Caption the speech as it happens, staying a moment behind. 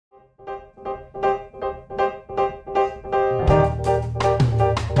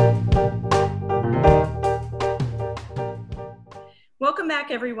back,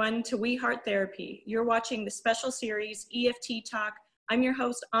 everyone, to We Heart Therapy. You're watching the special series, EFT Talk. I'm your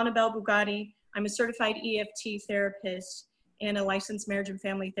host, Annabelle Bugatti. I'm a certified EFT therapist and a licensed marriage and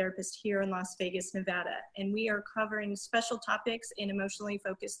family therapist here in Las Vegas, Nevada. And we are covering special topics in emotionally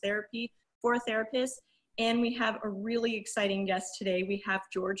focused therapy for therapists. And we have a really exciting guest today. We have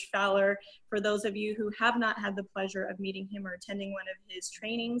George Faller. For those of you who have not had the pleasure of meeting him or attending one of his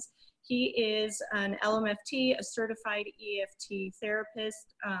trainings, he is an LMFT, a certified EFT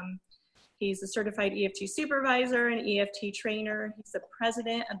therapist. He's a certified EFT supervisor and EFT trainer. He's the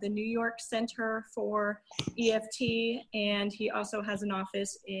president of the New York Center for EFT, and he also has an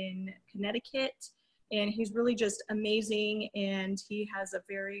office in Connecticut. And he's really just amazing, and he has a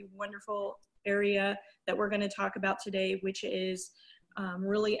very wonderful area that we're going to talk about today, which is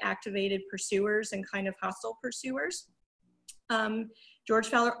really activated pursuers and kind of hostile pursuers. George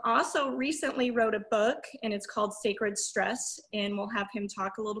Faller also recently wrote a book, and it's called Sacred Stress, and we'll have him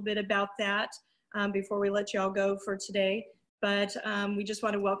talk a little bit about that before we let y'all go for today. But we just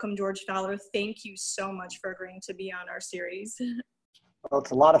want to welcome George Faller. Thank you so much for agreeing to be on our series. Well,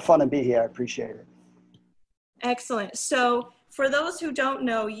 it's a lot of fun to be here. I appreciate it. Excellent. So for those who don't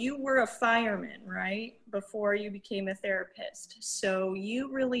know, you were a fireman, right, before you became a therapist. So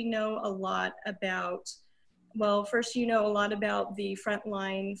you really know a lot about, well, first, you know a lot about the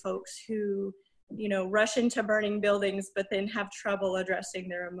frontline folks who, you know, rush into burning buildings, but then have trouble addressing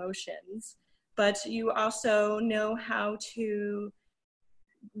their emotions. But you also know how to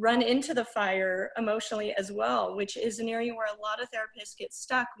run into the fire emotionally as well, which is an area where a lot of therapists get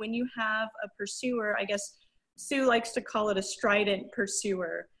stuck. When you have a pursuer, I guess Sue likes to call it a strident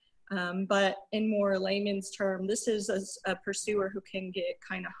pursuer. But in more layman's term, this is a pursuer who can get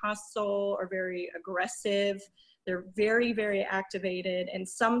kind of hostile or very aggressive. They're very, very activated. And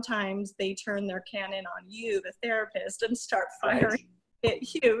sometimes they turn their cannon on you, the therapist, and start firing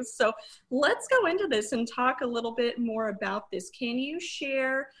at you. So let's go into this and talk a little bit more about this. Can you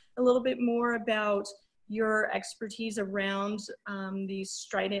share a little bit more about your expertise around these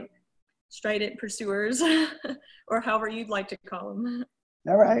strident pursuers, or however you'd like to call them?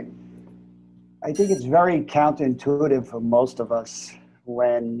 All right. I think it's very counterintuitive for most of us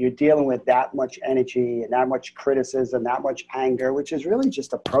when you're dealing with that much energy and that much criticism, that much anger, which is really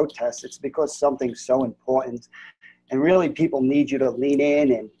just a protest. It's because something's so important. And really people need you to lean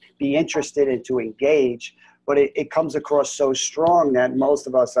in and be interested and to engage. But it comes across so strong that most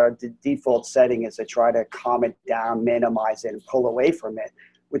of us, our default setting is to try to calm it down, minimize it, and pull away from it,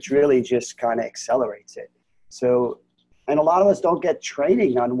 which really just kind of accelerates it. So, and a lot of us don't get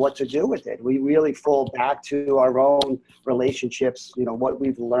training on what to do with it. We really fall back to our own relationships, you know, what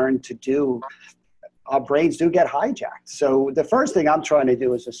we've learned to do. Our brains do get hijacked. So the first thing I'm trying to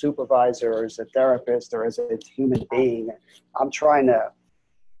do as a supervisor or as a therapist or as a human being, I'm trying to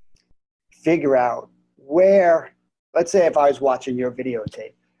figure out where, let's say if I was watching your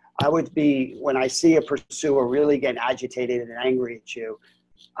videotape, I would be, when I see a pursuer really getting agitated and angry at you,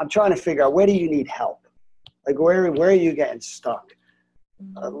 I'm trying to figure out, where do you need help? Like, where are you getting stuck?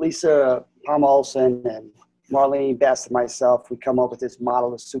 Lisa Palm Olson and Marlene Best and myself, we come up with this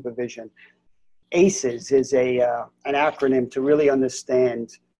model of supervision. ACEs is an acronym to really understand,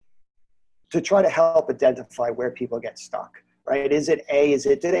 to try to help identify where people get stuck, right? Is it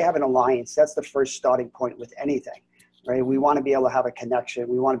do they have an alliance? That's the first starting point with anything, right? We want to be able to have a connection.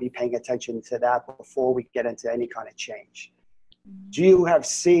 We want to be paying attention to that before we get into any kind of change. Do you have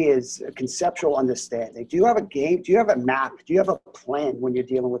C as a conceptual understanding? Do you have a game? Do you have a map? Do you have a plan when you're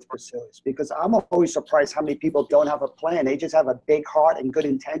dealing with pursuers? Because I'm always surprised how many people don't have a plan. They just have a big heart and good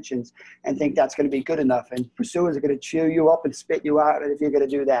intentions and think that's going to be good enough. And pursuers are going to cheer you up and spit you out if you're going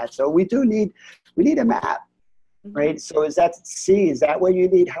to do that. So we need a map, right? So is that C? Is that where you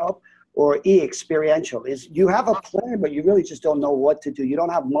need help? Or E, experiential, is you have a plan, but you really just don't know what to do. You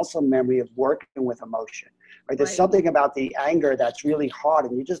don't have muscle memory of working with emotion, right? There's something about the anger that's really hard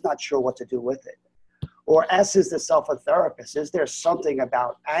and you're just not sure what to do with it. Or S is the self-therapist. Is there something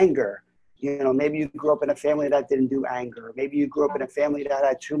about anger? You know, maybe you grew up in a family that didn't do anger. Maybe you grew up in a family that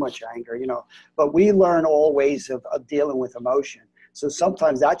had too much anger, you know. But we learn all ways of dealing with emotion. So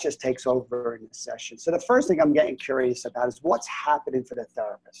sometimes that just takes over in the session. So the first thing I'm getting curious about is what's happening for the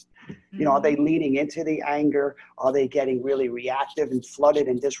therapist. You know, are they leaning into the anger? Are they getting really reactive and flooded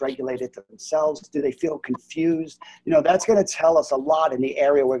and dysregulated themselves? Do they feel confused? You know, that's going to tell us a lot in the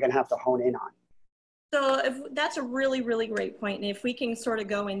area we're going to have to hone in on. So that's a really, really great point. And if we can sort of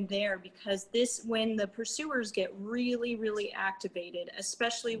go in there, because when the pursuers get really, really activated,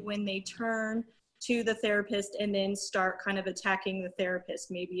 especially when they turn to the therapist and then start kind of attacking the therapist,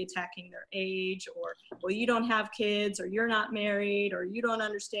 maybe attacking their age, or, well, you don't have kids, or you're not married, or you don't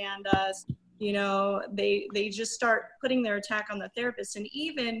understand us. You know, they just start putting their attack on the therapist. And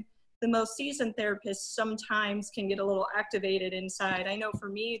even the most seasoned therapists sometimes can get a little activated inside. I know for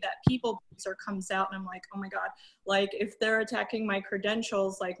me that people pleaser comes out and I'm like, oh my God, like if they're attacking my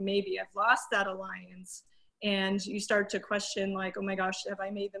credentials, like maybe I've lost that alliance. And you start to question like, oh my gosh, have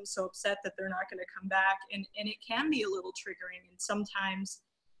I made them so upset that they're not going to come back? And it can be a little triggering. And sometimes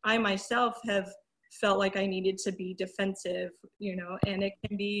I myself have felt like I needed to be defensive, you know, and it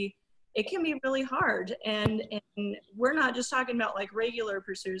can be really hard. And we're not just talking about like regular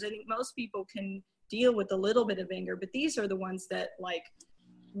pursuers. I think most people can deal with a little bit of anger, but these are the ones that like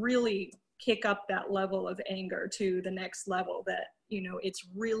really kick up that level of anger to the next level, that, you know, it's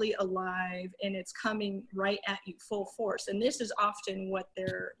really alive and it's coming right at you full force. And this is often what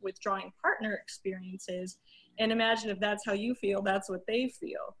their withdrawing partner experience is. And imagine if that's how you feel, that's what they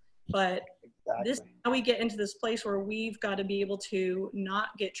feel. But this is how we get into this place where we've got to be able to not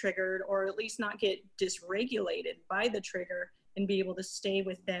get triggered, or at least not get dysregulated by the trigger, and be able to stay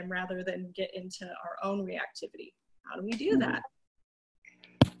with them rather than get into our own reactivity. How do we do that?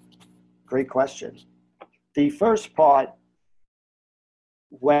 Great question. The first part,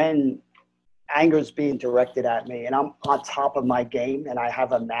 when anger is being directed at me and I'm on top of my game and I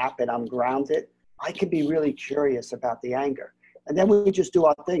have a map and I'm grounded, I can be really curious about the anger. And then we just do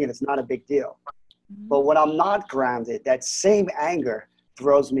our thing and it's not a big deal. But when I'm not grounded, that same anger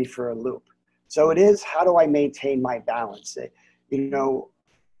throws me for a loop. So it is, how do I maintain my balance? You know,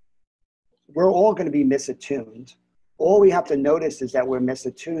 we're all going to be misattuned. All we have to notice is that we're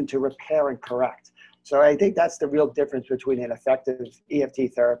misattuned to repair and correct. So I think that's the real difference between an effective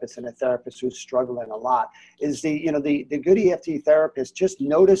EFT therapist and a therapist who's struggling a lot, is the good EFT therapist just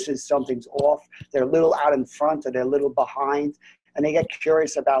notices something's off. They're a little out in front or they're a little behind, and they get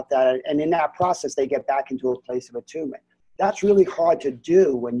curious about that. And in that process, they get back into a place of attunement. That's really hard to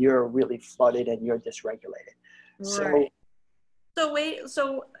do when you're really flooded and you're dysregulated. Right.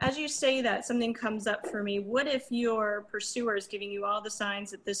 So as you say that, something comes up for me. What if your pursuer is giving you all the signs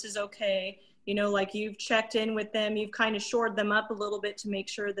that this is okay? You know, like you've checked in with them, you've kind of shored them up a little bit to make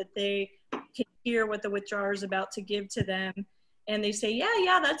sure that they can hear what the withdrawer is about to give to them. And they say,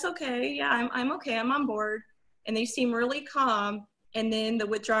 yeah, that's okay. Yeah, I'm okay. I'm on board. And they seem really calm. And then the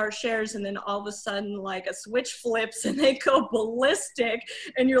withdrawer shares, and then all of a sudden, like a switch flips and they go ballistic.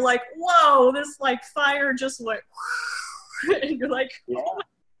 And you're like, whoa, this like fire just went. And you're like, oh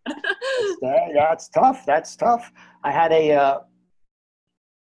my God. That's tough. That's tough. I had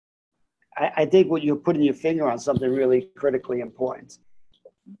I think what you're putting your finger on something really critically important.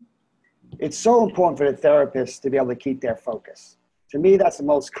 It's so important for the therapist to be able to keep their focus. To me, that's the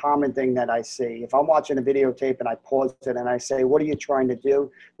most common thing that I see. If I'm watching a videotape and I pause it and I say, what are you trying to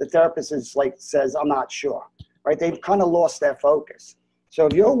do? The therapist says, I'm not sure, right? They've kind of lost their focus. So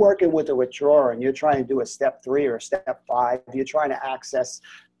if you're working with a withdrawer and you're trying to do a step 3 or a step 5, you're trying to access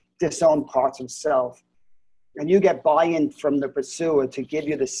disowned parts of self, and you get buy-in from the pursuer to give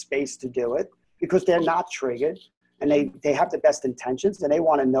you the space to do it because they're not triggered and they have the best intentions and they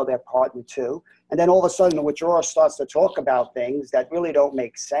want to know their partner too. And then all of a sudden the withdrawer starts to talk about things that really don't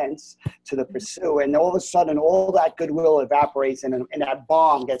make sense to the pursuer. And all of a sudden all that goodwill evaporates and that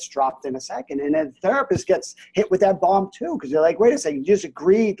bomb gets dropped in a second. And then the therapist gets hit with that bomb too, because they're like, wait a second, you just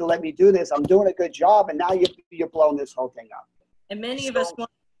agreed to let me do this. I'm doing a good job. And now you're blowing this whole thing up. And many of us want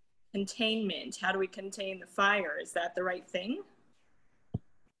containment. How do we contain the fire? Is that the right thing?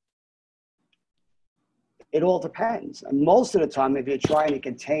 It all depends. And most of the time, if you're trying to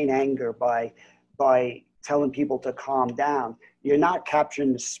contain anger by telling people to calm down, you're not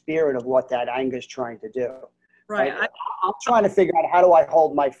capturing the spirit of what that anger is trying to do. Right. I'm trying to figure out, how do I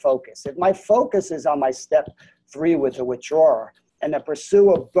hold my focus? If my focus is on my step 3 with the withdrawer and the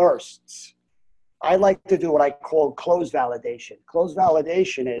pursuer bursts, I like to do what I call close validation. Close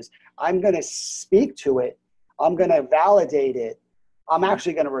validation is I'm going to speak to it. I'm going to validate it. I'm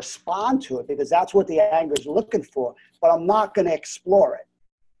actually going to respond to it because that's what the anger is looking for. But I'm not going to explore it.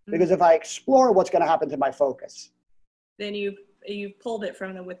 Because if I explore, what's going to happen to my focus? Then you pulled it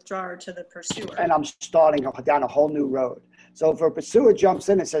from the withdrawer to the pursuer. And I'm starting down a whole new road. So if a pursuer jumps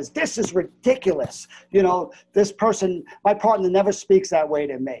in and says, this is ridiculous, you know, this person, my partner never speaks that way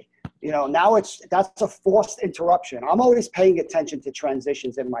to me. You know, now that's a forced interruption. I'm always paying attention to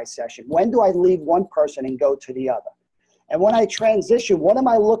transitions in my session. When do I leave one person and go to the other? And when I transition, what am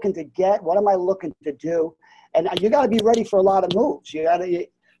I looking to get? What am I looking to do? And you got to be ready for a lot of moves.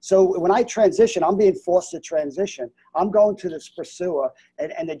 So when I transition, I'm being forced to transition. I'm going to this pursuer.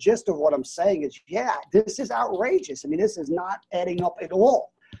 And the gist of what I'm saying is, yeah, this is outrageous. I mean, this is not adding up at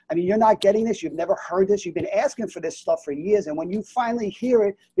all. I mean, you're not getting this. You've never heard this. You've been asking for this stuff for years. And when you finally hear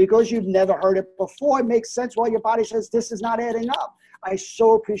it, because you've never heard it before, it makes sense why your body says this is not adding up. I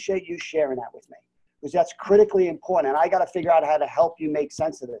so appreciate you sharing that with me, because that's critically important. And I got to figure out how to help you make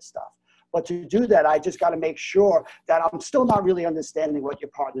sense of this stuff. But to do that, I just got to make sure that I'm still not really understanding what your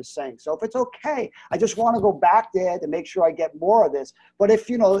partner's saying. So if it's okay, I just want to go back there to make sure I get more of this. But if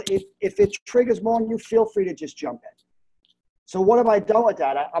it triggers more on you, feel free to just jump in. So what have I done with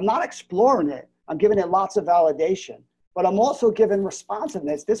that? I'm not exploring it. I'm giving it lots of validation, but I'm also giving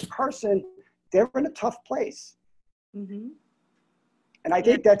responsiveness. This person, they're in a tough place. Mm-hmm. And I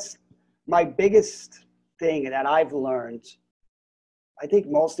think that's my biggest thing that I've learned. I think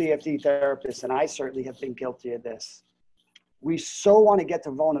most EFT therapists, and I certainly have been guilty of this, we so want to get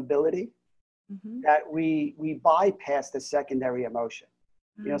to vulnerability that we bypass the secondary emotion.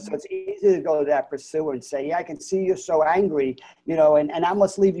 You know, so it's easy to go to that pursuer and say, yeah, I can see you're so angry, you know, and I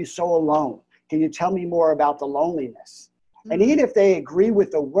must leave you so alone. Can you tell me more about the loneliness? And even if they agree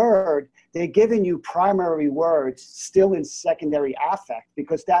with the word, they're giving you primary words still in secondary affect,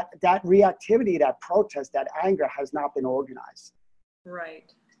 because that reactivity, that protest, that anger has not been organized.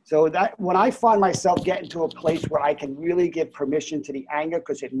 Right. So that when I find myself getting to a place where I can really give permission to the anger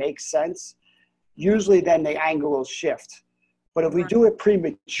because it makes sense, usually then the anger will shift. But if we do it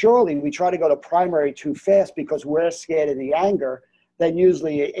prematurely, we try to go to primary too fast because we're scared of the anger, then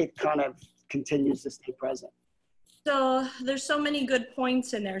usually it kind of continues to stay present. So there's so many good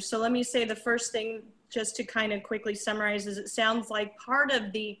points in there. So let me say the first thing, just to kind of quickly summarize, is it sounds like part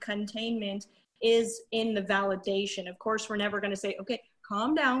of the containment is in the validation. Of course, we're never going to say, okay,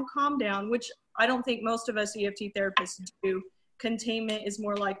 calm down, which I don't think most of us EFT therapists do. Containment is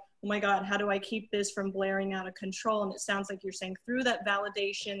more like, oh my God, how do I keep this from blaring out of control? And it sounds like you're saying through that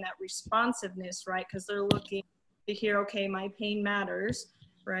validation, that responsiveness, right? Because they're looking to hear, okay, my pain matters,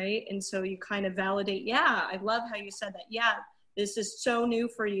 right? And so you kind of validate, yeah, I love how you said that. Yeah, this is so new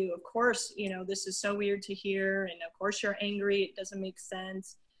for you. Of course, you know, this is so weird to hear. And of course you're angry. It doesn't make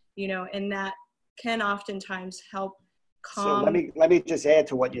sense, you know, and that can oftentimes help calm. So let me just add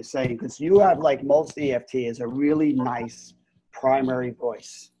to what you're saying, because you have, like most EFT, is a really nice primary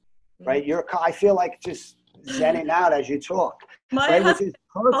voice, right? I feel like just zenning out as you talk, right? Which is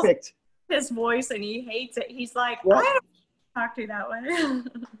perfect. His voice, and he hates it. He's like, I don't talk to you that way.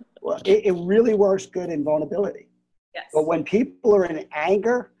 Well, it really works good in vulnerability. Yes. But when people are in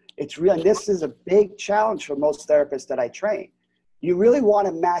anger, it's real. And this is a big challenge for most therapists that I train. You really want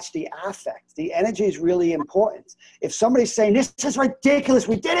to match the affect. The energy is really important. If somebody's saying, this is ridiculous,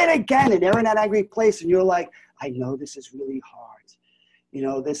 we did it again, and they're in that angry place, and you're like, I know this is really hard. You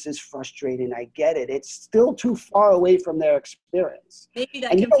know, this is frustrating. I get it. It's still too far away from their experience. Maybe that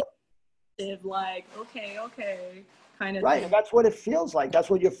can be like, okay, kind of right, thing. and that's what it feels like. That's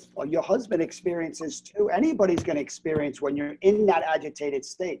what your husband experiences too. Anybody's going to experience when you're in that agitated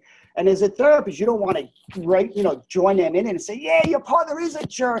state. And as a therapist, you don't want to, join them in and say, yeah, your partner is a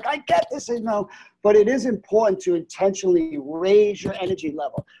jerk. I get this, but it is important to intentionally raise your energy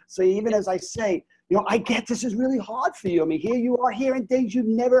level. So even as I say, I get this is really hard for you. I mean, here you are hearing things you've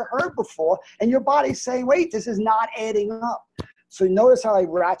never heard before, and your body's saying, wait, this is not adding up. So notice how I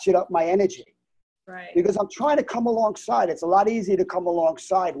ratchet up my energy. Right. Because I'm trying to come alongside. It's a lot easier to come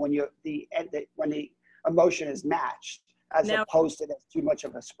alongside when the emotion is matched, as opposed to there's too much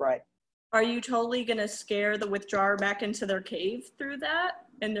of a spread. Are you totally going to scare the withdrawer back into their cave through that?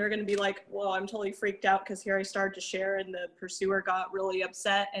 And they're going to be like, well, I'm totally freaked out because here I started to share and the pursuer got really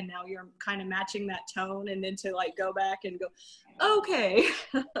upset, and now you're kind of matching that tone, and then to like go back and go, okay.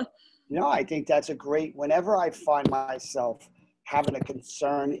 I think that's whenever I find myself having a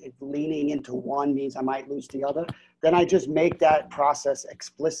concern, if leaning into one means I might lose the other, then I just make that process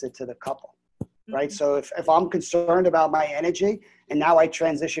explicit to the couple, right? Mm-hmm. So if I'm concerned about my energy and now I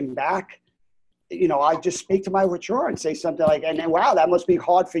transition back, I just speak to my withdrawer and say something like, and then, wow, that must be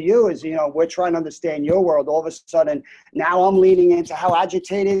hard for you, we're trying to understand your world. All of a sudden, now I'm leaning into how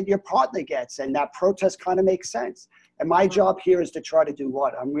agitated your partner gets, and that protest kind of makes sense. And my job here is to try to do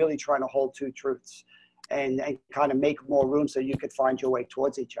what? I'm really trying to hold two truths. And kind of make more room so you could find your way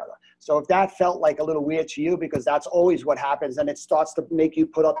towards each other. So if that felt like a little weird to you, because that's always what happens, and it starts to make you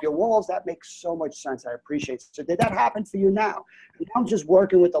put up your walls, that makes so much sense. I appreciate it. So did that happen for you now? And I'm just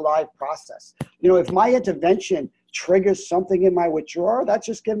working with the live process. If my intervention triggers something in my withdrawal, that's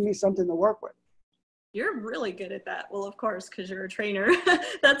just giving me something to work with. You're really good at that. Well, of course, because you're a trainer.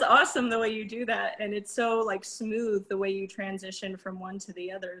 That's awesome the way you do that. And it's so like smooth the way you transition from one to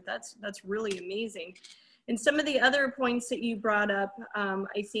the other. That's really amazing. And some of the other points that you brought up,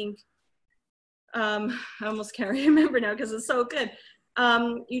 I think, I almost can't remember now because it's so good.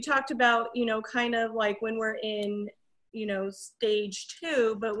 You talked about, you know, kind of like when we're in, you know, stage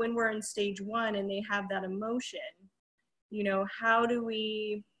 2, but when we're in stage 1 and they have that emotion, you know, how do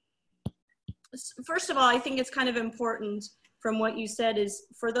we, first of all, I think it's kind of important from what you said is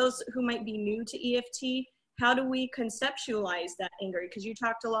for those who might be new to EFT, how do we conceptualize that anger? Because you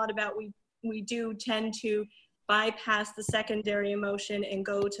talked a lot about we do tend to bypass the secondary emotion and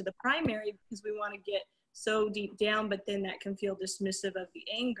go to the primary because we want to get so deep down, but then that can feel dismissive of the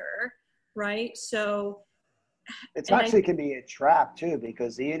anger, right? So It's actually can be a trap too,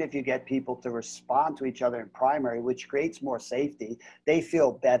 because even if you get people to respond to each other in primary, which creates more safety, they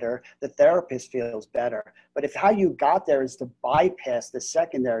feel better, the therapist feels better. But if how you got there is to bypass the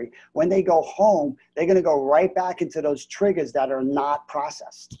secondary, when they go home, they're going to go right back into those triggers that are not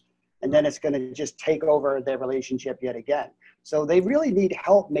processed. And then it's going to just take over their relationship yet again. So they really need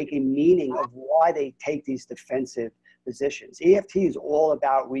help making meaning of why they take these defensive positions. EFT is all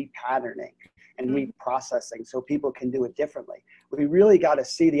about repatterning and reprocessing so people can do it differently. We really got to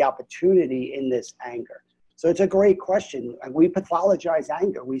see the opportunity in this anger. So it's a great question. We pathologize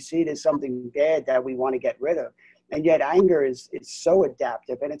anger. We see it as something bad that we want to get rid of. And yet anger is so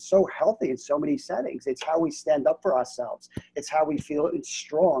adaptive and it's so healthy in so many settings. It's how we stand up for ourselves. It's how we feel it's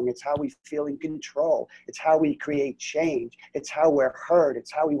strong. It's how we feel in control. It's how we create change. It's how we're heard.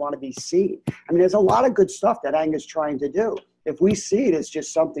 It's how we want to be seen. I mean, there's a lot of good stuff that anger is trying to do. If we see it as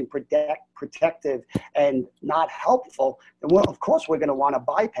just something protective and not helpful, then well, of course we're going to want to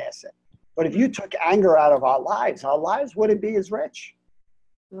bypass it. But if you took anger out of our lives wouldn't be as rich.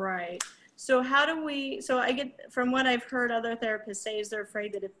 Right. So how do we, so I get, from what I've heard other therapists say is they're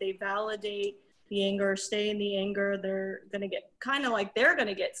afraid that if they validate the anger, stay in the anger, they're going to get kind of like they're going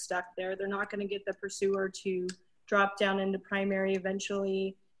to get stuck there. They're not going to get the pursuer to drop down into primary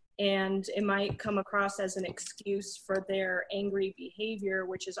eventually. And it might come across as an excuse for their angry behavior,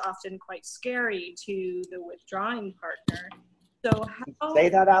 which is often quite scary to the withdrawing partner. So how... Say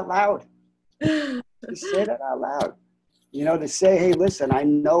that out loud. Just say that out loud. You know, to say, hey, listen, I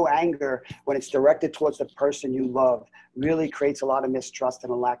know anger, when it's directed towards the person you love, really creates a lot of mistrust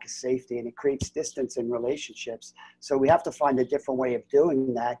and a lack of safety, and it creates distance in relationships. So we have to find a different way of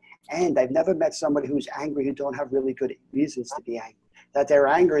doing that. And I've never met somebody who's angry who don't have really good reasons to be angry. That their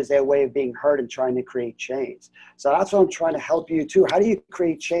anger is their way of being heard and trying to create change. So that's what I'm trying to help you too. How do you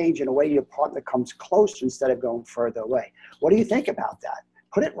create change in a way your partner comes closer instead of going further away? What do you think about that?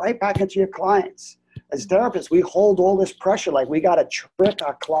 Put it right back into your clients. As therapists, we hold all this pressure like we got to trick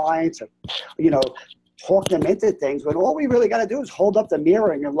our clients or, you know, talk them into things. When all we really got to do is hold up the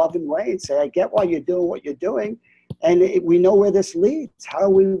mirror in a loving way and say, I get why you're doing what you're doing. And we know where this leads. How do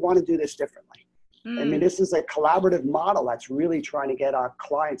we want to do this differently? I mean, this is a collaborative model that's really trying to get our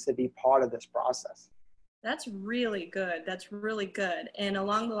clients to be part of this process. That's really good. That's really good. And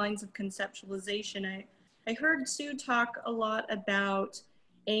along the lines of conceptualization, I heard Sue talk a lot about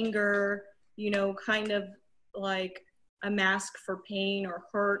anger, you know, kind of like a mask for pain or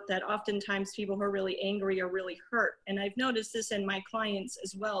hurt, that oftentimes people who are really angry are really hurt. And I've noticed this in my clients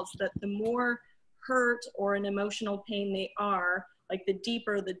as well, is that the more hurt or an emotional pain they are, like the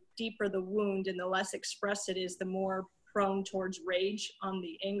deeper the wound and the less expressed it is, the more prone towards rage on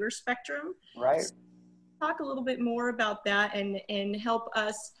the anger spectrum. Right. So talk a little bit more about that and help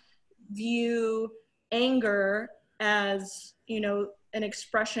us view anger as, you know, an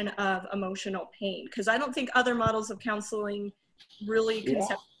expression of emotional pain. Because I don't think other models of counseling really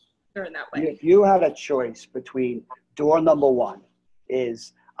conceptualize in that way. If you had a choice between door number one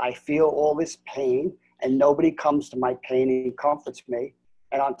is I feel all this pain and nobody comes to my pain and comforts me.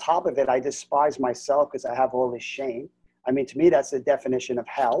 And on top of it, I despise myself because I have all this shame. I mean, to me, that's the definition of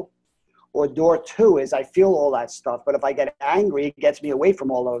hell. Or door two is I feel all that stuff, but if I get angry, it gets me away from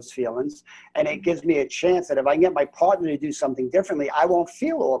all those feelings. And it gives me a chance that if I can get my partner to do something differently, I won't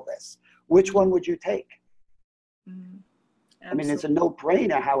feel all this. Which one would you take? I mean, it's a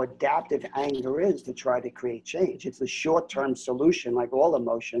no-brainer how adaptive anger is to try to create change. It's a short-term solution, like all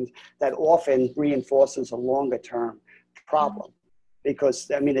emotions, that often reinforces a longer-term problem.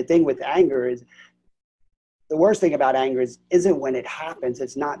 Because, I mean, the thing with anger is, the worst thing about anger isn't when it happens,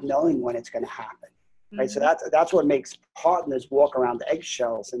 it's not knowing when it's going to happen. Right? So that's what makes partners walk around the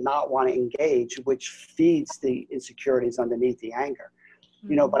eggshells and not want to engage, which feeds the insecurities underneath the anger.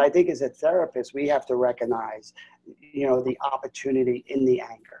 You know, but I think as a therapist, we have to recognize, you know, the opportunity in the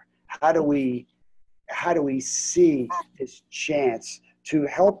anger. How do we how do we see this chance to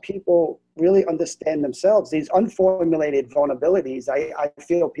help people really understand themselves? These unformulated vulnerabilities, I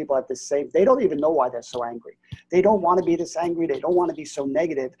feel people have the same, they don't even know why they're so angry. They don't want to be this angry. They don't want to be so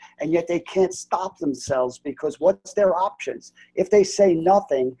negative, and yet they can't stop themselves because what's their options? If they say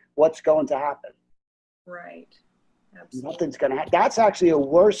nothing, what's going to happen? Right. Absolutely. Nothing's going to happen. That's actually a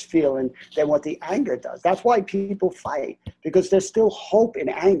worse feeling than what the anger does. That's why people fight, because there's still hope in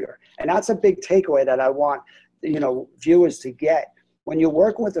anger. And that's a big takeaway that I want, viewers to get. When you're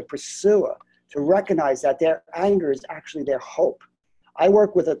working with a pursuer, to recognize that their anger is actually their hope. I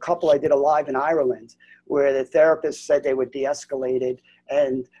work with a couple, I did a live in Ireland, where the therapist said they were de-escalated,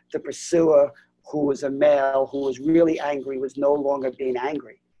 and the pursuer, who was a male, who was really angry, was no longer being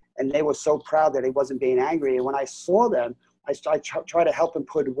angry. And they were so proud that he wasn't being angry. And when I saw them, I tried to help him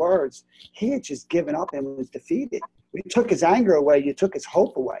put words. He had just given up and was defeated. We took his anger away, you took his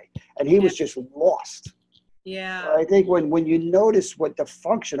hope away, and he was just lost. Yeah. So I think when you notice what the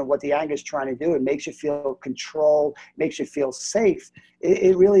function of what the anger is trying to do, it makes you feel control, makes you feel safe.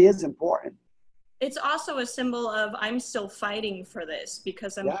 It really is important. It's also a symbol of I'm still fighting for this,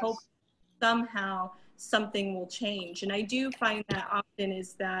 because I'm hoping somehow something will change. And I do find that often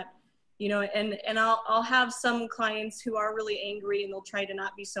is that, and I'll have some clients who are really angry, and they'll try to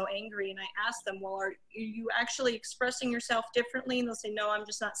not be so angry. And I ask them, well, are you actually expressing yourself differently? And they'll say, no, I'm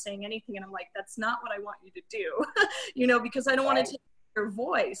just not saying anything. And I'm like, that's not what I want you to do, because I don't want to take your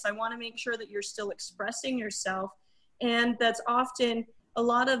voice. I want to make sure that you're still expressing yourself. And that's often a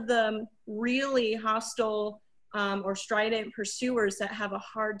lot of the really hostile or strident pursuers that have a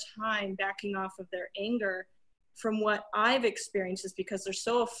hard time backing off of their anger. From what I've experienced, is because they're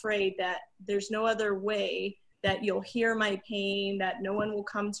so afraid that there's no other way that you'll hear my pain, that no one will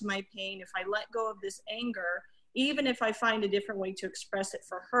come to my pain. If I let go of this anger, even if I find a different way to express it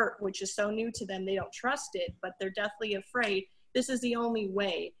for hurt, which is so new to them, they don't trust it, but they're deathly afraid. This is the only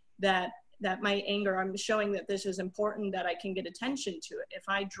way that my anger, I'm showing that this is important, that I can get attention to it. If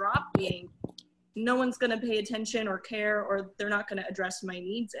I drop being, no one's going to pay attention or care, or they're not going to address my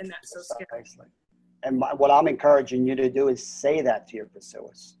needs, and that's so scary. And what I'm encouraging you to do is say that to your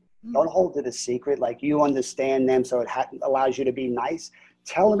pursuers. Don't hold it a secret, like you understand them, so it allows you to be nice.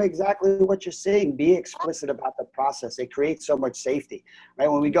 Tell them exactly what you're seeing. Be explicit about the process. It creates so much safety,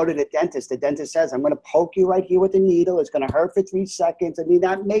 right? When we go to the dentist says, I'm going to poke you right here with a needle. It's going to hurt for 3 seconds. I mean,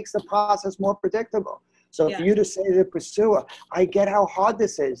 that makes the process more predictable. So for you to say to the pursuer, I get how hard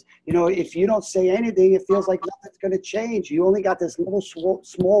this is. If you don't say anything, it feels like nothing's going to change. You only got this little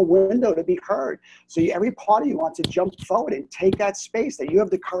small window to be heard. So every part of you wants to jump forward and take that space, that you have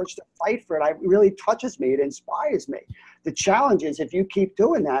the courage to fight for it. It really touches me. It inspires me. The challenge is, if you keep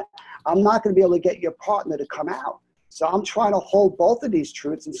doing that, I'm not going to be able to get your partner to come out. So I'm trying to hold both of these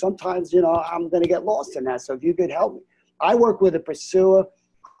truths. And sometimes, I'm going to get lost in that. So if you could help me. I work with a pursuer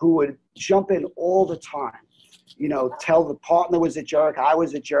who would jump in all the time, tell the partner was a jerk, I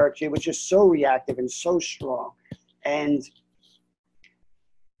was a jerk. She was just so reactive and so strong. And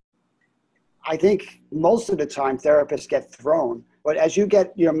I think most of the time therapists get thrown, but as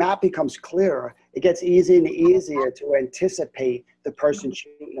your map becomes clearer, it gets easier and easier to anticipate the person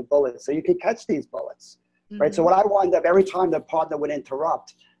shooting a bullet, so you can catch these bullets, right? So what I wind up, every time the partner would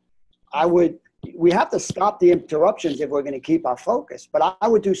interrupt, we have to stop the interruptions if we're going to keep our focus. But I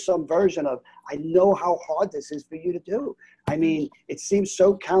would do some version of, I know how hard this is for you to do. I mean, it seems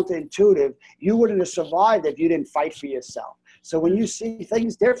so counterintuitive. You wouldn't have survived if you didn't fight for yourself. So when you see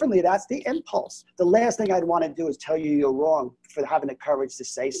things differently, that's the impulse. The last thing I'd want to do is tell you you're wrong for having the courage to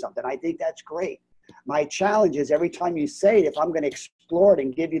say something. I think that's great. My challenge is, every time you say it, if I'm going to explore it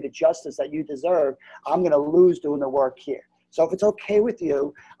and give you the justice that you deserve, I'm going to lose doing the work here. So if it's okay with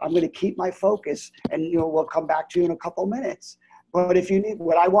you, I'm going to keep my focus, and we'll come back to you in a couple minutes. But if you need,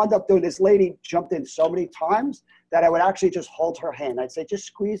 what I wound up doing, this lady jumped in so many times that I would actually just hold her hand. I'd say, just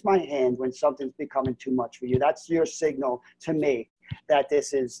squeeze my hand when something's becoming too much for you. That's your signal to me that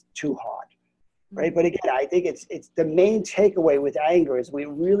this is too hard, right? But again, I think it's the main takeaway with anger is we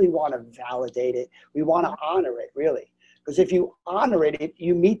really want to validate it. We want to honor it, really. Because if you honor it,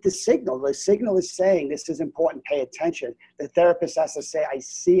 you meet the signal. The signal is saying, this is important, pay attention. The therapist has to say, I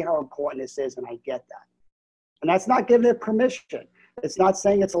see how important this is, and I get that. And that's not giving it permission. It's not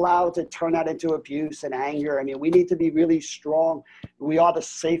saying it's allowed to turn that into abuse and anger. I mean, we need to be really strong. We are the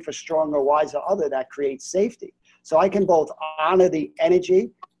safer, stronger, wiser other that creates safety. So I can both honor the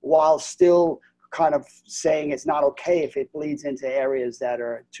energy while still kind of saying it's not okay if it bleeds into areas that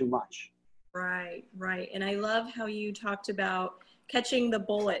are too much. Right. And I love how you talked about catching the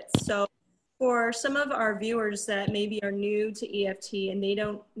bullets. So For some of our viewers that maybe are new to EFT and they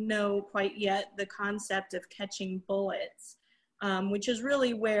don't know quite yet the concept of catching bullets, which is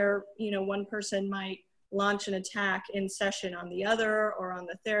really where, you know, one person might launch an attack in session on the other or on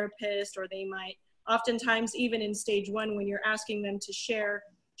the therapist, or they might oftentimes even in stage one, when you're asking them to share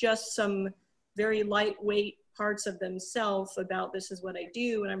just some very lightweight parts of themselves about this is what I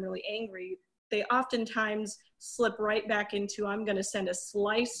do and I'm really angry, they oftentimes slip right back into, I'm going to send a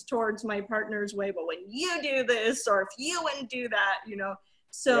slice towards my partner's way, but when you do this, or if you wouldn't do that, you know.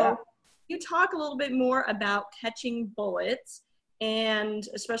 So you talk a little bit more about catching bullets, and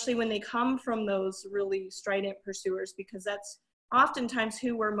especially when they come from those really strident pursuers, because that's oftentimes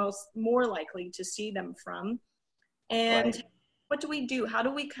who we're more likely to see them from. And what do we do? How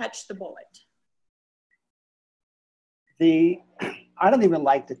do we catch the bullet? I don't even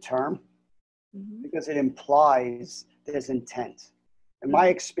like the term because it implies there's intent. In my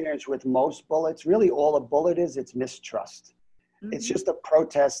experience with most bullets, really all a bullet is, it's mistrust. It's just a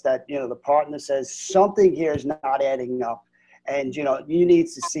protest that, you know, the partner says something here is not adding up, and, you know, you need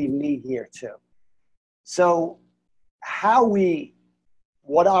to see me here too. So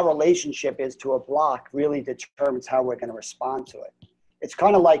what our relationship is to a block really determines how we're going to respond to it. It's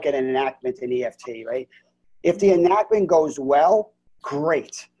kind of like an enactment in EFT, right? If the enactment goes well,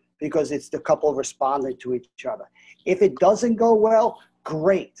 great, because it's the couple responding to each other. If it doesn't go well,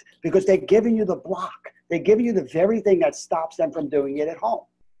 great, because they're giving you the block. They're giving you the very thing that stops them from doing it at home.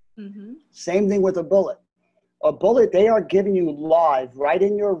 Same thing with a bullet. A bullet, they are giving you live, right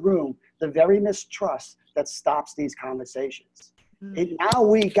in your room, the very mistrust that stops these conversations. And now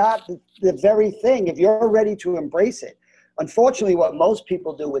we got the very thing, if you're ready to embrace it. Unfortunately, what most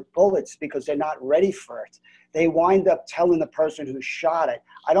people do with bullets, because they're not ready for it, they wind up telling the person who shot it,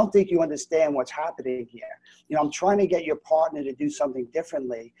 I don't think you understand what's happening here. You know, I'm trying to get your partner to do something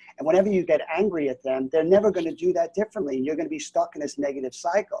differently. And whenever you get angry at them, they're never going to do that differently. And you're going to be stuck in this negative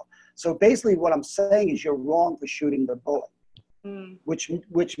cycle. So basically what I'm saying is you're wrong for shooting the bullet,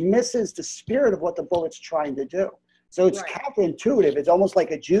 which misses the spirit of what the bullet's trying to do. So it's counterintuitive. It's almost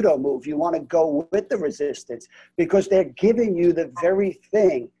like a judo move. You want to go with the resistance because they're giving you the very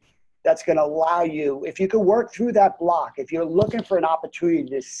thing that's going to allow you, if you can work through that block, if you're looking for an opportunity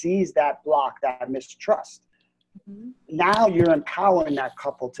to seize that block, that mistrust, now you're empowering that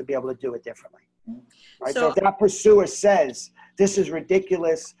couple to be able to do it differently. Right? So if that pursuer says, this is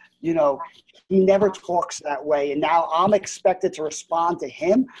ridiculous, you know, he never talks that way, and now I'm expected to respond to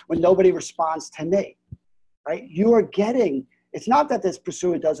him when nobody responds to me. Right? You are getting, it's not that this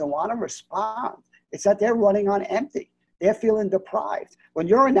pursuer doesn't want to respond. It's that they're running on empty. They're feeling deprived. When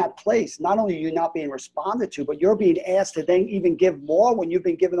you're in that place, not only are you not being responded to, but you're being asked to then even give more when you've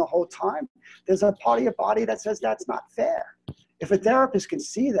been given the whole time. There's a part of your body that says that's not fair. If a therapist can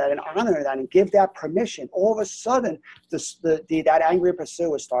see that and honor that and give that permission, all of a sudden that angry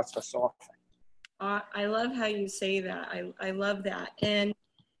pursuer starts to soften. I love how you say that. I love that. And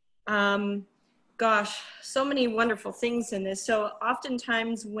gosh, so many wonderful things in this. So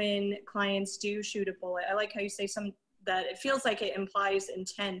oftentimes when clients do shoot a bullet, I like how you say that it feels like it implies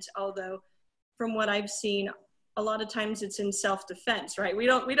intent, although from what I've seen, a lot of times it's in self-defense, right? We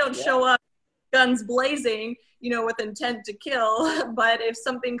don't show up guns blazing, you know, with intent to kill, but if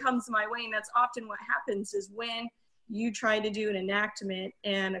something comes my way, and that's often what happens, is when you try to do an enactment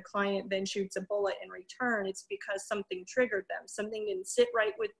and a client then shoots a bullet in return, it's because something triggered them. Something didn't sit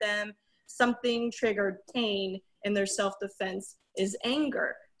right with them. Something triggered pain, and their self-defense is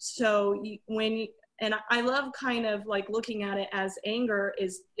anger. So and I love kind of like looking at it as anger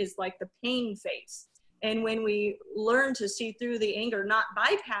is like the pain face. And when we learn to see through the anger, not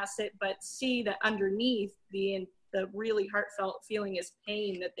bypass it, but see that underneath the really heartfelt feeling is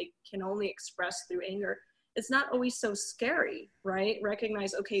pain that they can only express through anger, it's not always so scary, right?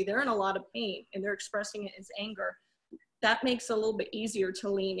 Recognize, okay, they're in a lot of pain and they're expressing it as anger. That makes it a little bit easier to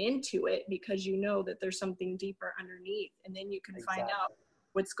lean into it because you know that there's something deeper underneath, and then you can find out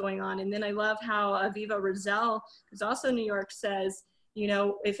what's going on. And then I love how Aviva Rosell, who's also in New York, says, you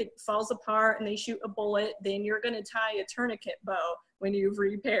know, if it falls apart and they shoot a bullet, then you're going to tie a tourniquet bow when you've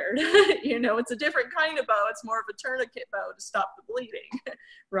repaired. You know, it's a different kind of bow. It's more of a tourniquet bow to stop the bleeding,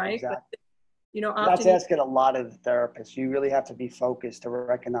 right? Exactly. But, you know, that's asking a lot of therapists. You really have to be focused to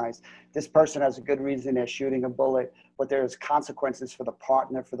recognize this person has a good reason they're shooting a bullet, but there's consequences for the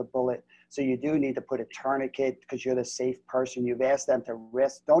partner for the bullet. So you do need to put a tourniquet because you're the safe person. You've asked them to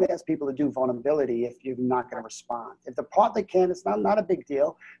risk. Don't ask people to do vulnerability if you're not going to respond. If the partner can, it's not a big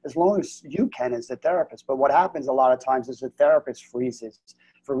deal as long as you can as the therapist. But what happens a lot of times is the therapist freezes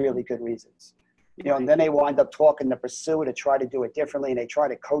for really good reasons. And then they wind up talking the pursuer to try to do it differently, and they try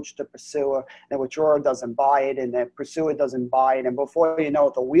to coach the pursuer, and the withdrawer doesn't buy it, and the pursuer doesn't buy it, and before you know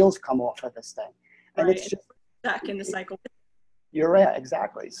it, the wheels come off of this thing. And it's just back in the cycle. You're right,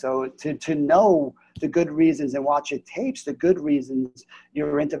 exactly. So to know the good reasons and watch your tapes, the good reasons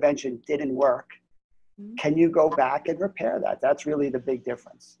your intervention didn't work, can you go back and repair that? That's really the big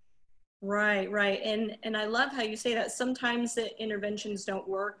difference. Right. And I love how you say that. Sometimes the interventions don't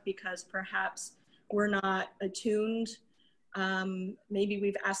work because perhaps we're not attuned. Maybe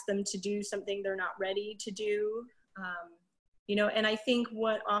we've asked them to do something they're not ready to do. And I think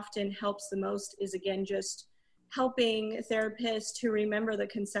what often helps the most is, again, just helping therapists to remember the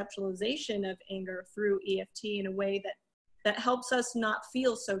conceptualization of anger through EFT in a way that helps us not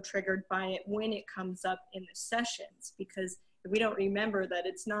feel so triggered by it when it comes up in the sessions. Because if we don't remember that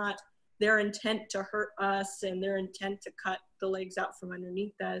it's not their intent to hurt us and their intent to cut the legs out from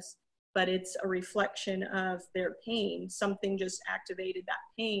underneath us, but it's a reflection of their pain. Something just activated that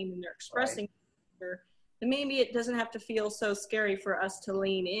pain and they're expressing it, then maybe it doesn't have to feel so scary for us to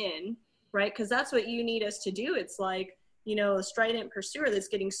lean in, right? Because that's what you need us to do. It's like, a strident pursuer that's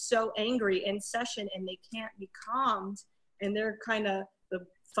getting so angry in session and they can't be calmed and they're the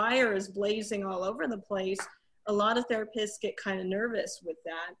fire is blazing all over the place. A lot of therapists get kind of nervous with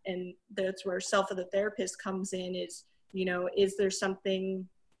that. And that's where self of the therapist comes in is, is there something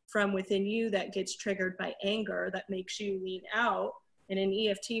from within you that gets triggered by anger that makes you lean out? And in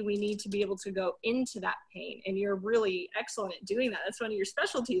EFT, we need to be able to go into that pain. And you're really excellent at doing that. That's one of your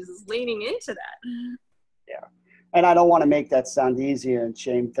specialties, is leaning into that. Yeah. And I don't want to make that sound easier and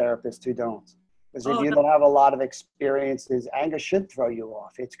shame therapists who don't. Because if you don't have a lot of experiences, anger should throw you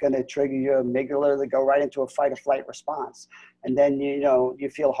off. It's going to trigger your amygdala to go right into a fight or flight response. And then, you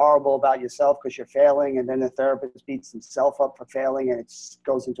feel horrible about yourself because you're failing. And then the therapist beats himself up for failing and it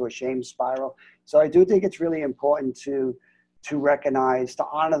goes into a shame spiral. So I do think it's really important to recognize, to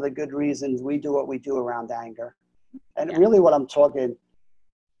honor the good reasons we do what we do around anger. And really what I'm talking,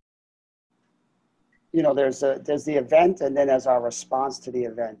 there's the event and then there's our response to the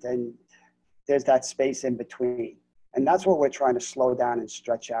event. And there's that space in between. And that's what we're trying to slow down and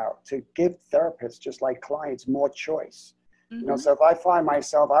stretch out, to give therapists, just like clients, more choice. So if I find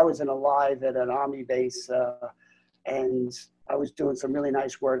myself, I was in a live at an Army base and I was doing some really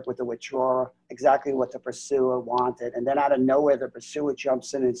nice work with the withdrawer, exactly what the pursuer wanted. And then out of nowhere, the pursuer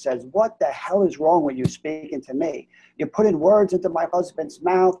jumps in and says, "What the hell is wrong with you speaking to me? You're putting words into my husband's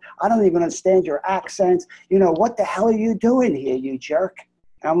mouth. I don't even understand your accents. What the hell are you doing here, you jerk?"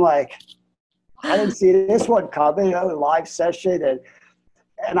 And I'm like, I didn't see this one coming, a live session.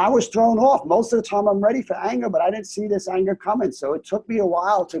 And I was thrown off. Most of the time I'm ready for anger, but I didn't see this anger coming. So it took me a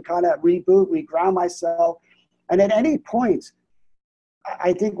while to kind of reboot, reground myself. And at any point,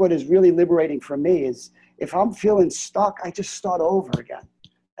 I think what is really liberating for me is if I'm feeling stuck, I just start over again.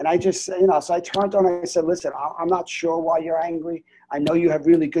 And I just, so I turned on and I said, "Listen, I'm not sure why you're angry. I know you have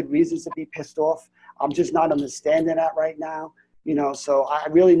really good reasons to be pissed off. I'm just not understanding that right now. So I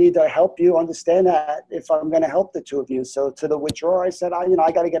really need to help you understand that if I'm going to help the two of you." So to the withdrawer, I said, I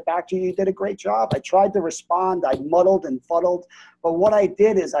got to get back to you. You did a great job. I tried to respond. I muddled and fuddled. But what I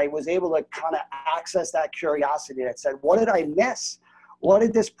did is I was able to kind of access that curiosity that said, what did I miss? What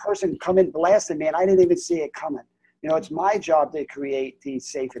did this person come in blasting me? And I didn't even see it coming. It's my job to create the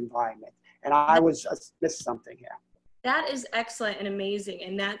safe environment. And I missed something here. That is excellent and amazing.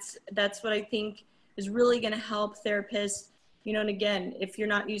 And that's what I think is really going to help therapists. And again, if you're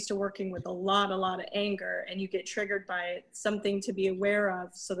not used to working with a lot of anger and you get triggered by it, something to be aware of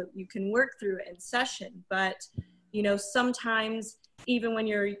so that you can work through it in session. But, sometimes even when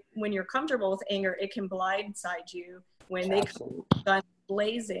you're comfortable with anger, it can blindside you when they come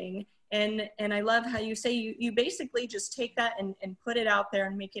blazing. And I love how you say you basically just take that and put it out there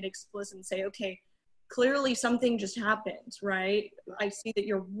and make it explicit and say, okay, clearly something just happened, right? I see that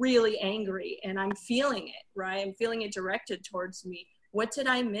you're really angry and I'm feeling it, right? I'm feeling it directed towards me. What did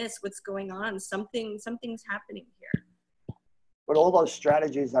I miss? What's going on? Something's happening here. But all those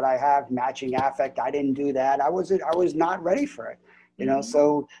strategies that I have, matching affect, I didn't do that. I was not ready for it.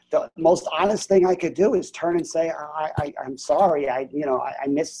 So the most honest thing I could do is turn and say, I'm sorry. I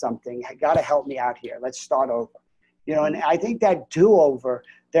missed something. You got to help me out here. Let's start over. And I think that do-over,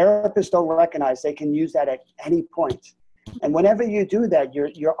 therapists don't recognize they can use that at any point. And whenever you do that,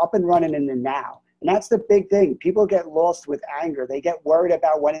 you're up and running in the now. And that's the big thing. People get lost with anger. They get worried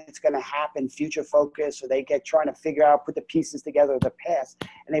about when it's going to happen, future focus, or they get trying to figure out, put the pieces together of the past.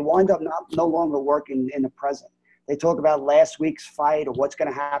 And they wind up no longer working in the present. They talk about last week's fight or what's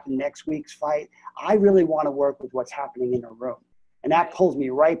going to happen next week's fight. I really want to work with what's happening in the room. And that pulls me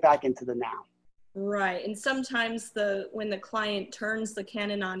right back into the now. Right. And sometimes when the client turns the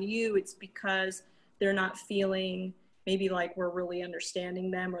cannon on you, it's because they're not feeling maybe like we're really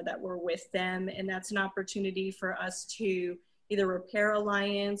understanding them or that we're with them. And that's an opportunity for us to either repair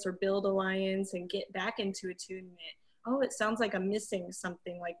alliance or build alliance and get back into attunement. Oh, it sounds like I'm missing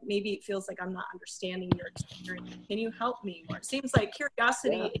something. Like maybe it feels like I'm not understanding your experience. Can you help me more? It seems like Yeah.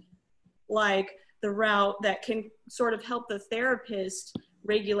 curiosity, like the route that can sort of help the therapist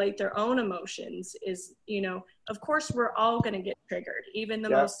regulate their own emotions is, of course we're all going to get triggered,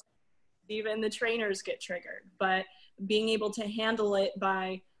 Yeah. even the trainers get triggered, but being able to handle it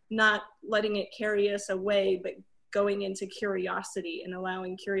by not letting it carry us away, but going into curiosity and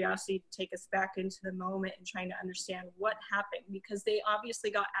allowing curiosity to take us back into the moment and trying to understand what happened, because they obviously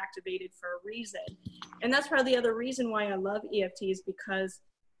got activated for a reason. And that's probably the other reason why I love EFT, is because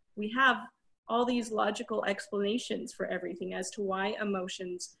we have all these logical explanations for everything as to why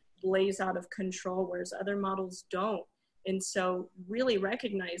emotions blaze out of control, whereas other models don't. And so really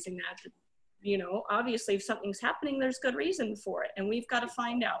recognizing that, obviously if something's happening, there's good reason for it, and we've got to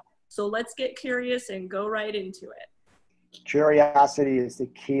find out. So let's get curious and go right into it. Curiosity is the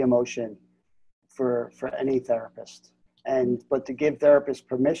key emotion for any therapist. But to give therapists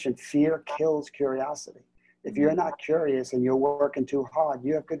permission, fear kills curiosity. If you're not curious and you're working too hard,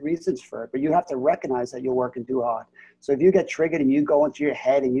 you have good reasons for it, but you have to recognize that you're working too hard. So if you get triggered and you go into your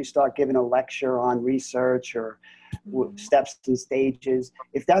head and you start giving a lecture on research or steps and stages,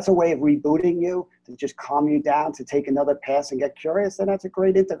 if that's a way of rebooting you to just calm you down, to take another pass and get curious, then that's a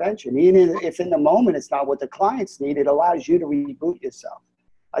great intervention. Even if in the moment it's not what the clients need, it allows you to reboot yourself.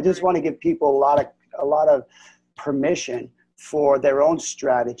 I just want to give people a lot of permission for their own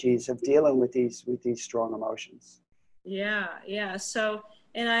strategies of dealing with these strong emotions. Yeah. So,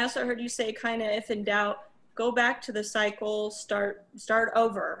 and I also heard you say, kind of, if in doubt, go back to the cycle, start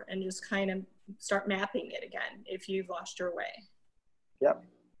over, and just kind of start mapping it again if you've lost your way. Yep,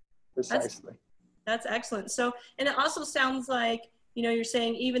 precisely. That's excellent. So, and it also sounds like, you're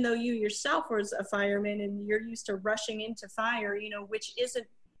saying even though you yourself was a fireman and you're used to rushing into fire, which isn't,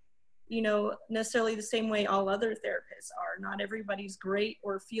 necessarily the same way all other therapists are. Not everybody's great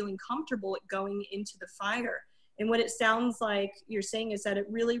or feeling comfortable at going into the fire. And what it sounds like you're saying is that it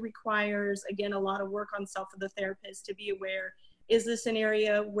really requires, again, a lot of work on self of the therapist to be aware, is this an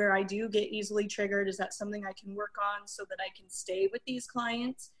area where I do get easily triggered? Is that something I can work on so that I can stay with these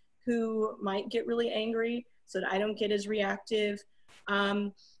clients who might get really angry, so that I don't get as reactive?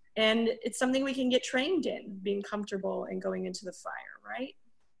 And it's something we can get trained in, being comfortable and going into the fire, right?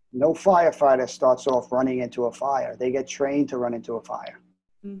 No firefighter starts off running into a fire. They get trained to run into a fire.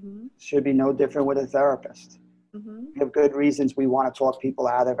 Mm-hmm. Should be no different with a therapist. Mm-hmm. We have good reasons we want to talk people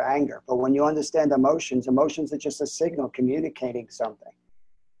out of anger. But when you understand emotions are just a signal communicating something,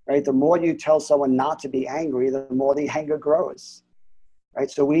 right? The more you tell someone not to be angry, the more the anger grows,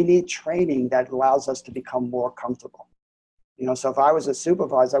 right? So we need training that allows us to become more comfortable. So if I was a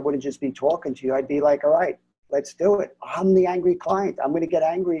supervisor, I wouldn't just be talking to you. I'd be like, all right, let's do it. I'm the angry client. I'm going to get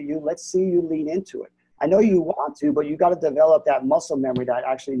angry at you. Let's see you lean into it. I know you want to, but you got to develop that muscle memory that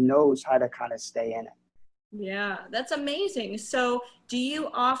actually knows how to kind of stay in it. Yeah, that's amazing. So do you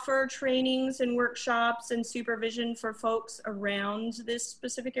offer trainings and workshops and supervision for folks around this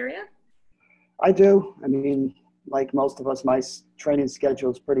specific area? I do. I mean, like most of us, my training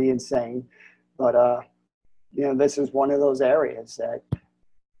schedule is pretty insane. But, this is one of those areas that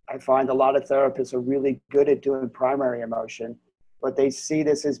I find a lot of therapists are really good at doing primary emotion, but they see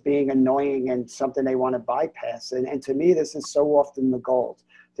this as being annoying and something they want to bypass. And to me, this is so often the goal,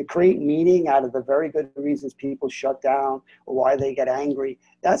 to create meaning out of the very good reasons people shut down or why they get angry.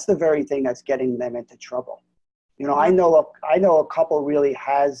 That's the very thing that's getting them into trouble. I know a couple really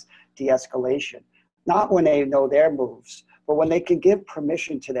has de-escalation, not when they know their moves, but when they can give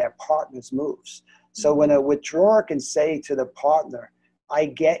permission to their partner's moves. So when a withdrawer can say to the partner, I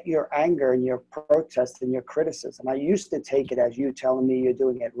get your anger and your protest and your criticism. I used to take it as you telling me you're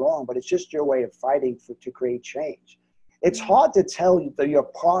doing it wrong, but it's just your way of fighting to create change. It's hard to tell your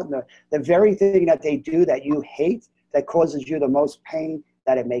partner the very thing that they do that you hate, that causes you the most pain,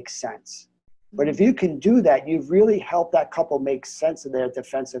 that it makes sense. But if you can do that, you've really helped that couple make sense of their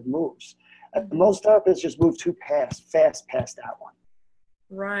defensive moves. Most therapists just move too fast past that one.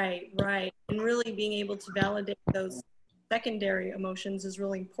 Right. And really being able to validate those secondary emotions is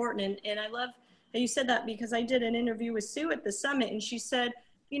really important. And I love that you said that, because I did an interview with Sue at the summit, and she said,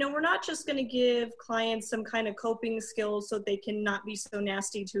 we're not just going to give clients some kind of coping skills so they can not be so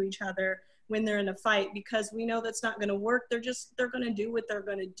nasty to each other when they're in a fight, because we know that's not going to work. They're going to do what they're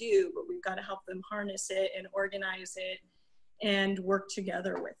going to do, but we've got to help them harness it and organize it and work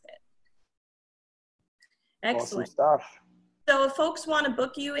together with it. Awesome Excellent. stuff. So if folks want to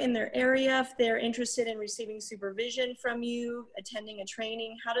book you in their area, if they're interested in receiving supervision from you, attending a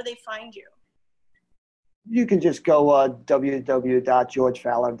training, how do they find you? You can just go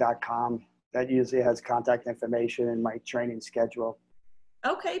www.georgefowler.com. That usually has contact information and my training schedule.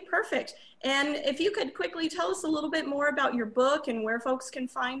 Okay, perfect. And if you could quickly tell us a little bit more about your book and where folks can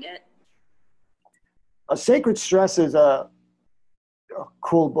find it. A Sacred Stress is a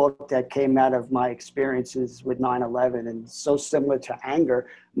cool book that came out of my experiences with 9/11, and so similar to anger.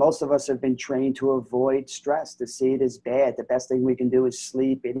 Most of us have been trained to avoid stress, to see it as bad. The best thing we can do is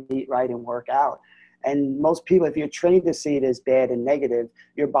sleep and eat right and work out. And most people, if you're trained to see it as bad and negative,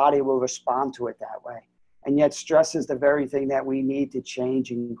 your body will respond to it that way. And yet stress is the very thing that we need to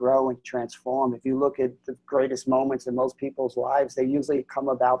change and grow and transform. If you look at the greatest moments in most people's lives, they usually come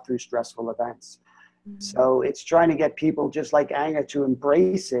about through stressful events. So it's trying to get people, just like anger, to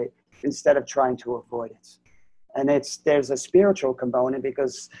embrace it instead of trying to avoid it. And there's a spiritual component,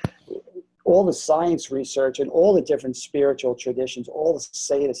 because all the science research and all the different spiritual traditions all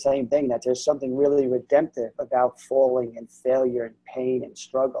say the same thing, that there's something really redemptive about falling and failure and pain and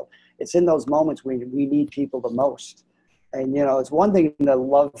struggle. It's in those moments when we need people the most. And, it's one thing to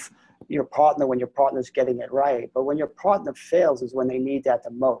love your partner when your partner's getting it right, but when your partner fails is when they need that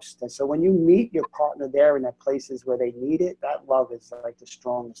the most. And so when you meet your partner there in the places where they need it, that love is like the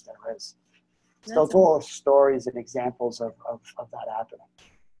strongest there is. So it's all stories and examples of that happening.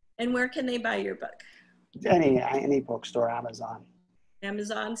 And where can they buy your book? Any bookstore, Amazon.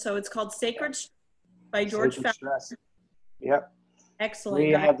 Amazon. So it's called Sacred by George Fowler. Yep.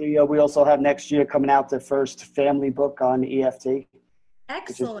 Excellent. We also have next year coming out the first family book on EFT.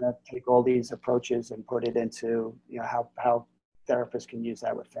 Excellent. Just take all these approaches and put it into, how therapists can use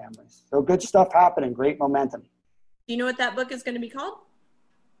that with families. So good stuff happening, great momentum. Do you know what that book is going to be called?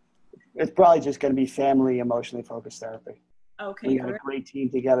 It's probably just going to be Family Emotionally Focused Therapy. Okay. We got a great team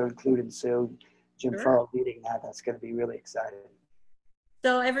together, including Sue, Jim Farrell leading that. That's going to be really exciting.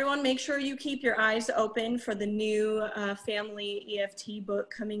 So everyone, make sure you keep your eyes open for the new Family EFT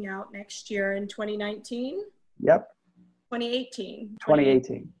book coming out next year in 2019. Yep.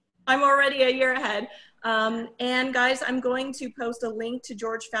 2018. I'm already a year ahead. And guys, I'm going to post a link to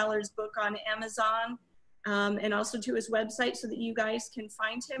George Fowler's book on Amazon and also to his website so that you guys can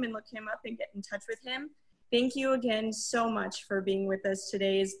find him and look him up and get in touch with him. Thank you again so much for being with us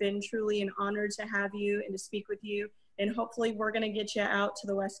today. It's been truly an honor to have you and to speak with you. And hopefully we're going to get you out to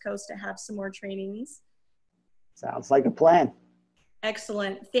the West Coast to have some more trainings. Sounds like a plan.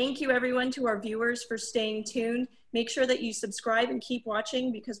 Excellent. Thank you, everyone, to our viewers for staying tuned. Make sure that you subscribe and keep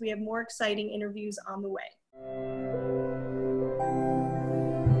watching because we have more exciting interviews on the way.